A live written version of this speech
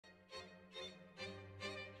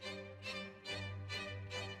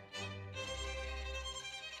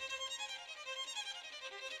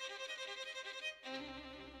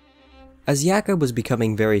As Jakob was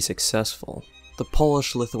becoming very successful, the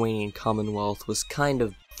Polish-Lithuanian Commonwealth was kind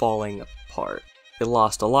of falling apart. It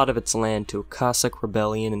lost a lot of its land to a Cossack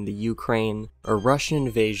rebellion in the Ukraine, a Russian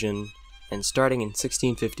invasion, and starting in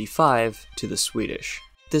 1655, to the Swedish.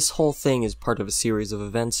 This whole thing is part of a series of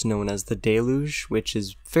events known as the Deluge, which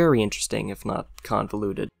is very interesting if not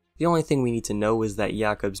convoluted. The only thing we need to know is that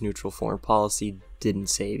Jakob's neutral foreign policy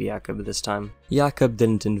didn't save Jakob this time. Jakob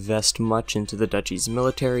didn't invest much into the duchy's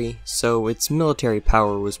military, so its military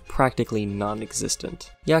power was practically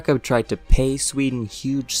non-existent. Jakob tried to pay Sweden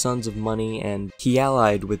huge sums of money, and he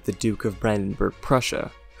allied with the Duke of Brandenburg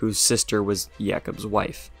Prussia, whose sister was Jakob's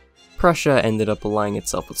wife. Prussia ended up allying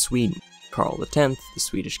itself with Sweden. Karl X, the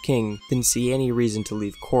Swedish king, didn't see any reason to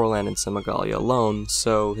leave Courland and Semigallia alone,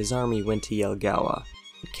 so his army went to Jelgava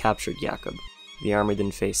and captured Jakob. The army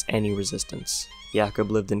didn't face any resistance.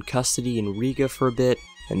 Jakob lived in custody in Riga for a bit,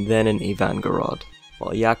 and then in Ivangorod.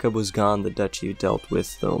 While Jakob was gone, the duchy dealt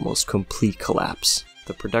with the almost complete collapse.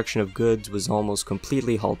 The production of goods was almost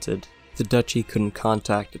completely halted. The duchy couldn't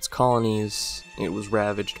contact its colonies. It was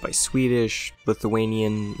ravaged by Swedish,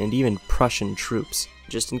 Lithuanian, and even Prussian troops.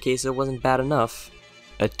 Just in case it wasn't bad enough,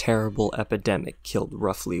 a terrible epidemic killed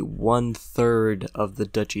roughly 1/3 of the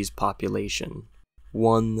duchy's population.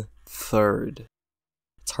 1/3.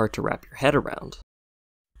 It's hard to wrap your head around.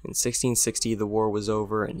 In 1660, the war was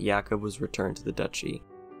over and Jakob was returned to the duchy.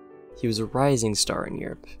 He was a rising star in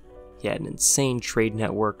Europe. He had an insane trade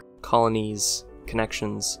network, colonies,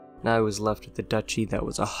 connections. Now he was left with a duchy that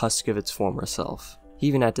was a husk of its former self. He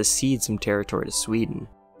even had to cede some territory to Sweden.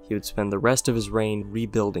 He would spend the rest of his reign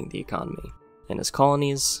rebuilding the economy. And his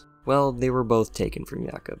colonies, well, they were both taken from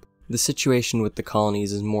Jakob. The situation with the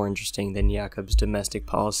colonies is more interesting than Jakob's domestic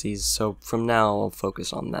policies, so from now I'll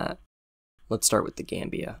focus on that. Let's start with the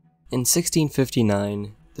Gambia. In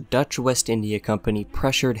 1659, the Dutch West India Company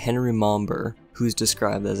pressured Henry Momber, who's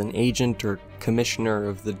described as an agent or commissioner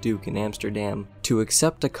of the Duke in Amsterdam, to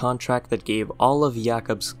accept a contract that gave all of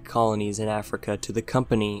Jakob's colonies in Africa to the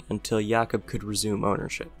company until Jakob could resume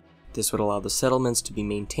ownership. This would allow the settlements to be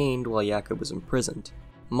maintained while Jakob was imprisoned.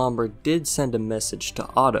 Momber did send a message to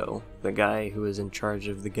Otto, the guy who was in charge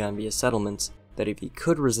of the Gambia settlements, that if he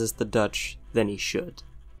could resist the Dutch, then he should.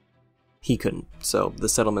 He couldn't, so the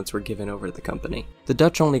settlements were given over to the company. The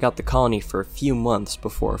Dutch only got the colony for a few months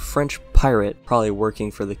before a French pirate, probably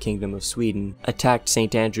working for the Kingdom of Sweden, attacked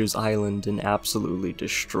St. Andrew's Island and absolutely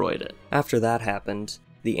destroyed it. After that happened,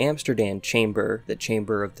 the Amsterdam Chamber, the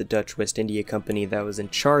chamber of the Dutch West India Company that was in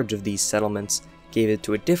charge of these settlements, gave it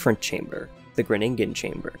to a different chamber, the Groningen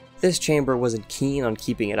Chamber. This chamber wasn't keen on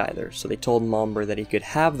keeping it either, so they told Momber that he could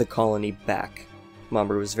have the colony back.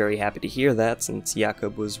 Momber was very happy to hear that, since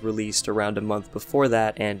Jakob was released around a month before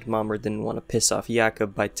that, and Momber didn't want to piss off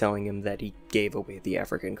Jakob by telling him that he gave away the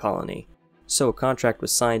African colony. So a contract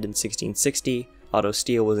was signed in 1660, Otto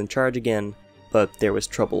Steele was in charge again, but there was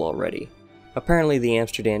trouble already. Apparently the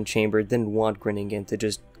Amsterdam Chamber didn't want Groningen to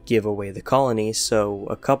just give away the colony, so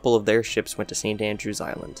a couple of their ships went to St. Andrew's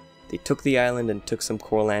Island. They took the island and took some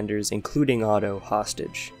Courlanders, including Otto,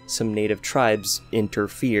 hostage. Some native tribes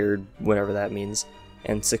interfered, whatever that means,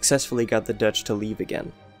 and successfully got the Dutch to leave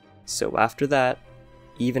again. So after that,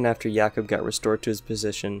 even after Jakob got restored to his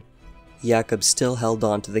position, Jakob still held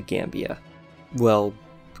on to the Gambia. Well,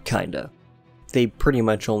 kinda. They pretty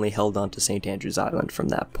much only held on to St. Andrew's Island from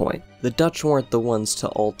that point. The Dutch weren't the ones to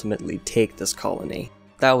ultimately take this colony.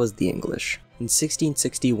 That was the English. In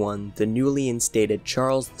 1661, the newly instated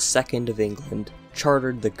Charles II of England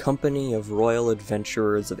chartered the Company of Royal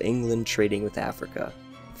Adventurers of England trading with Africa.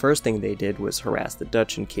 First thing they did was harass the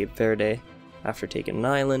Dutch in Cape Verde. After taking an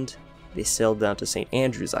island, they sailed down to St.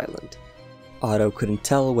 Andrew's Island. Otto couldn't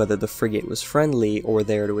tell whether the frigate was friendly or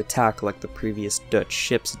there to attack like the previous Dutch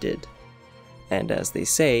ships did. And as they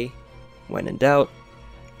say, when in doubt,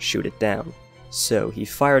 shoot it down. So he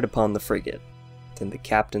fired upon the frigate. Then the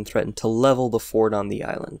captain threatened to level the fort on the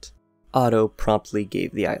island. Otto promptly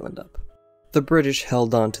gave the island up. The British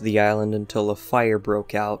held on to the island until a fire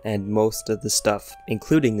broke out and most of the stuff,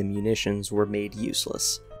 including the munitions, were made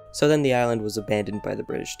useless. So then the island was abandoned by the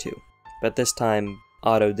British too. But this time,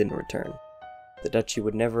 Otto didn't return. The duchy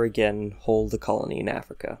would never again hold a colony in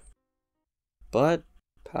Africa. But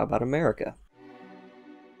how about America?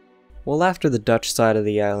 Well, after the Dutch side of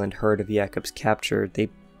the island heard of Jakob's capture, they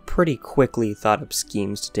pretty quickly thought up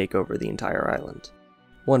schemes to take over the entire island.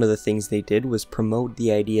 One of the things they did was promote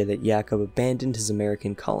the idea that Jakob abandoned his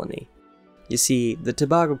American colony. You see, the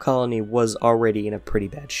Tobago colony was already in a pretty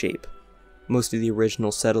bad shape. Most of the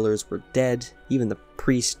original settlers were dead, even the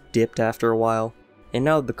priest dipped after a while, and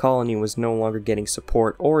now that the colony was no longer getting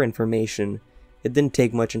support or information, It didn't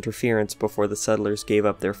take much interference before the settlers gave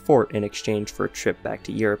up their fort in exchange for a trip back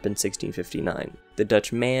to Europe in 1659. The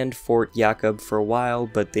Dutch manned Fort Jacob for a while,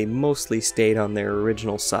 but they mostly stayed on their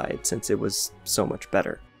original side since it was so much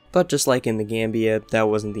better. But just like in the Gambia, that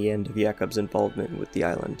wasn't the end of Jacob's involvement with the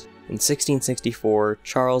island. In 1664,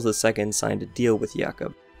 Charles II signed a deal with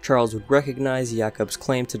Jacob. Charles would recognize Jacob's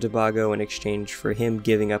claim to Tobago in exchange for him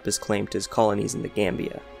giving up his claim to his colonies in the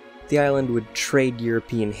Gambia. The island would trade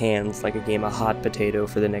European hands like a game of hot potato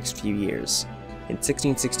for the next few years. In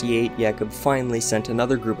 1668, Jacob finally sent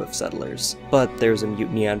another group of settlers, but there was a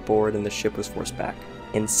mutiny on board and the ship was forced back.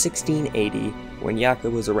 In 1680, when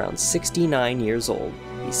Jacob was around 69 years old,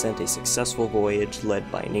 he sent a successful voyage led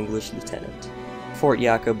by an English lieutenant. Fort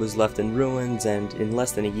Jacob was left in ruins, and in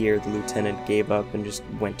less than a year the lieutenant gave up and just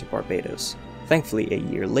went to Barbados. Thankfully,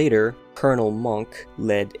 a year later, Colonel Monk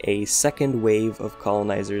led a second wave of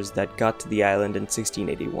colonizers that got to the island in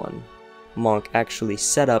 1681. Monk actually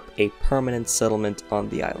set up a permanent settlement on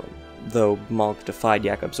the island, though Monk defied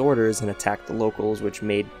Jacob's orders and attacked the locals, which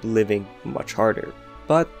made living much harder.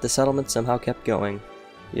 But the settlement somehow kept going.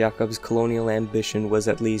 Jacob's colonial ambition was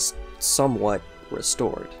at least somewhat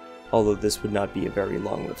restored, although this would not be a very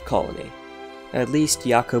long-lived colony. At least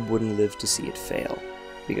Jacob wouldn't live to see it fail,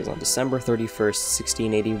 because on December 31st,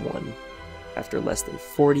 1681, after less than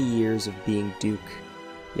 40 years of being Duke,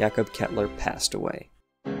 Jacob Kettler passed away.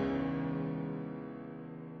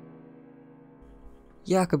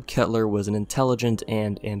 Jacob Kettler was an intelligent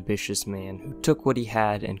and ambitious man who took what he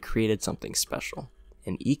had and created something special.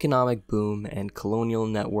 An economic boom and colonial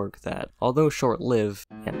network that, although short-lived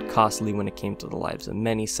and costly when it came to the lives of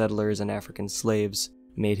many settlers and African slaves,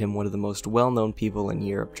 made him one of the most well-known people in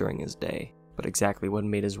Europe during his day. But exactly what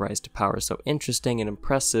made his rise to power so interesting and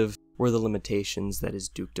impressive were the limitations that his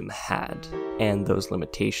dukedom had, and those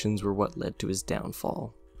limitations were what led to his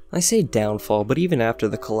downfall. I say downfall, but even after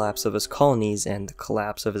the collapse of his colonies and the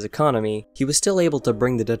collapse of his economy, he was still able to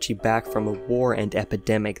bring the duchy back from a war and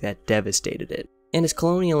epidemic that devastated it. And his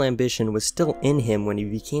colonial ambition was still in him when he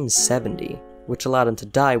became 70, which allowed him to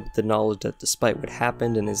die with the knowledge that despite what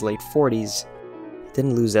happened in his late 40s, he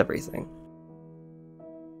didn't lose everything.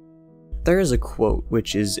 There is a quote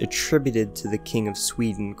which is attributed to the King of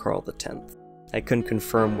Sweden, Karl X. I couldn't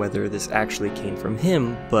confirm whether this actually came from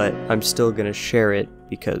him, but I'm still gonna share it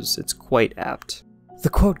because it's quite apt. The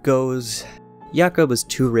quote goes, "Jacob was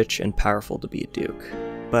too rich and powerful to be a duke,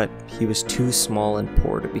 but he was too small and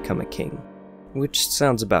poor to become a king." Which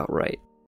sounds about right.